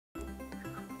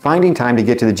Finding time to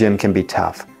get to the gym can be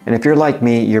tough. And if you're like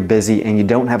me, you're busy and you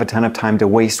don't have a ton of time to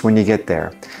waste when you get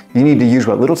there. You need to use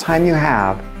what little time you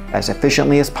have as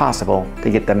efficiently as possible to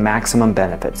get the maximum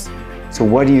benefits. So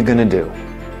what are you going to do?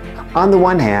 On the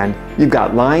one hand, you've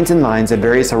got lines and lines of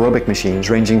various aerobic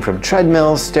machines ranging from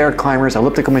treadmills, stair climbers,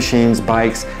 elliptical machines,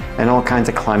 bikes, and all kinds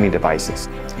of climbing devices.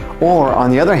 Or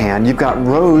on the other hand, you've got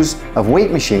rows of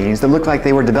weight machines that look like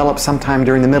they were developed sometime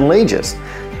during the Middle Ages.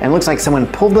 And it looks like someone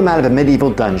pulled them out of a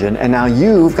medieval dungeon and now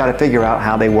you've got to figure out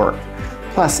how they work.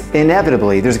 Plus,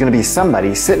 inevitably, there's going to be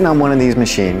somebody sitting on one of these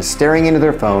machines staring into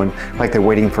their phone like they're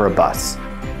waiting for a bus.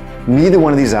 Neither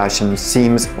one of these options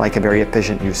seems like a very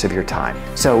efficient use of your time.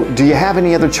 So, do you have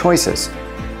any other choices?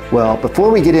 Well, before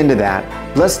we get into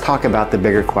that, let's talk about the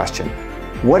bigger question.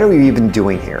 What are we even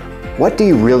doing here? What do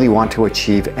you really want to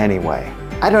achieve anyway?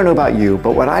 I don't know about you,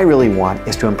 but what I really want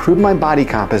is to improve my body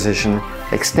composition,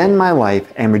 extend my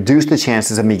life, and reduce the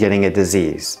chances of me getting a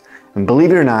disease. And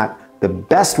believe it or not, the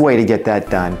best way to get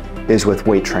that done is with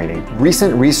weight training.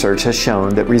 Recent research has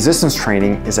shown that resistance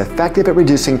training is effective at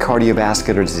reducing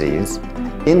cardiovascular disease,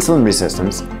 insulin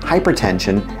resistance,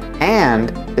 hypertension,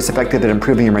 and it's effective at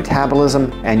improving your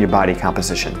metabolism and your body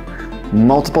composition.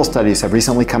 Multiple studies have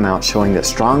recently come out showing that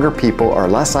stronger people are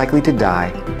less likely to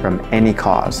die from any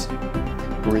cause.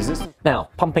 Now,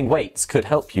 pumping weights could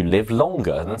help you live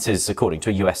longer. This is according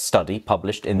to a US study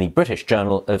published in the British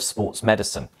Journal of Sports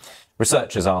Medicine.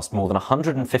 Researchers asked more than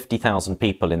 150,000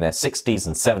 people in their 60s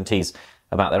and 70s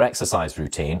about their exercise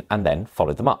routine and then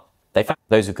followed them up. They found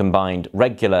those who combined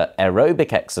regular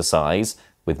aerobic exercise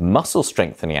with muscle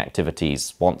strengthening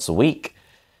activities once a week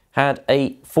had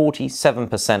a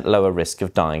 47% lower risk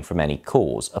of dying from any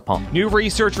cause upon. New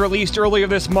research released earlier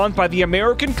this month by the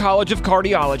American College of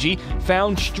Cardiology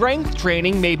found strength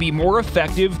training may be more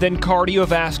effective than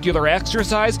cardiovascular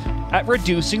exercise at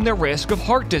reducing the risk of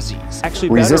heart disease.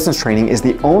 Resistance training is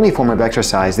the only form of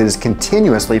exercise that is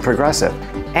continuously progressive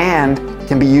and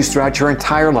can be used throughout your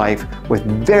entire life with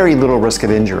very little risk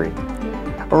of injury.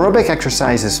 Aerobic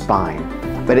exercise is fine,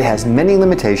 but it has many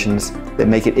limitations that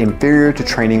make it inferior to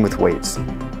training with weights.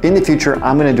 In the future,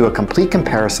 I'm going to do a complete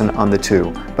comparison on the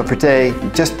two, but for today,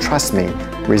 just trust me,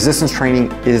 resistance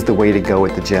training is the way to go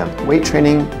at the gym. Weight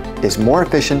training is more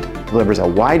efficient, delivers a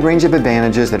wide range of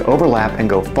advantages that overlap and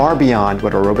go far beyond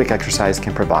what aerobic exercise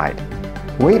can provide.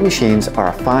 Weight machines are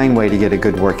a fine way to get a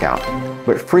good workout,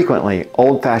 but frequently,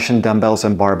 old-fashioned dumbbells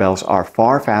and barbells are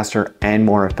far faster and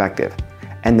more effective.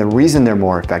 And the reason they're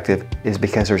more effective is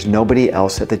because there's nobody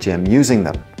else at the gym using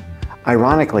them.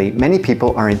 Ironically, many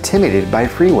people are intimidated by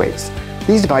free weights.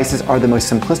 These devices are the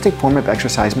most simplistic form of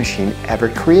exercise machine ever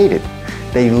created.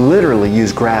 They literally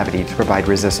use gravity to provide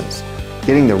resistance.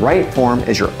 Getting the right form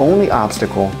is your only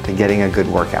obstacle to getting a good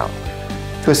workout.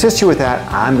 To assist you with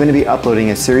that, I'm going to be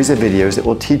uploading a series of videos that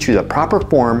will teach you the proper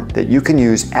form that you can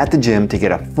use at the gym to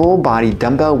get a full body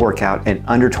dumbbell workout in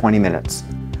under 20 minutes.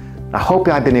 I hope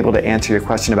I've been able to answer your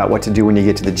question about what to do when you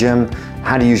get to the gym,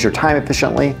 how to use your time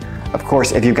efficiently. Of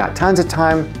course, if you've got tons of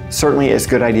time, certainly it's a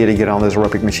good idea to get on those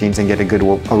aerobic machines and get a good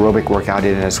aerobic workout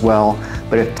in as well.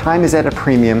 But if time is at a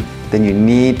premium, then you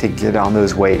need to get on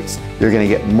those weights. You're going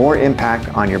to get more impact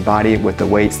on your body with the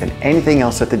weights than anything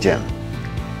else at the gym.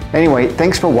 Anyway,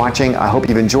 thanks for watching. I hope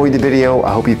you've enjoyed the video.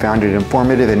 I hope you found it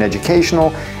informative and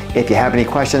educational. If you have any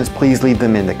questions, please leave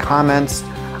them in the comments.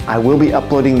 I will be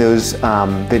uploading those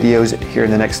videos here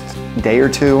in the next day or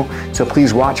two, so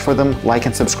please watch for them, like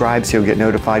and subscribe so you'll get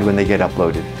notified when they get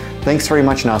uploaded. Thanks very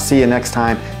much, and I'll see you next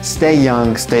time. Stay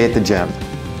young, stay at the gym.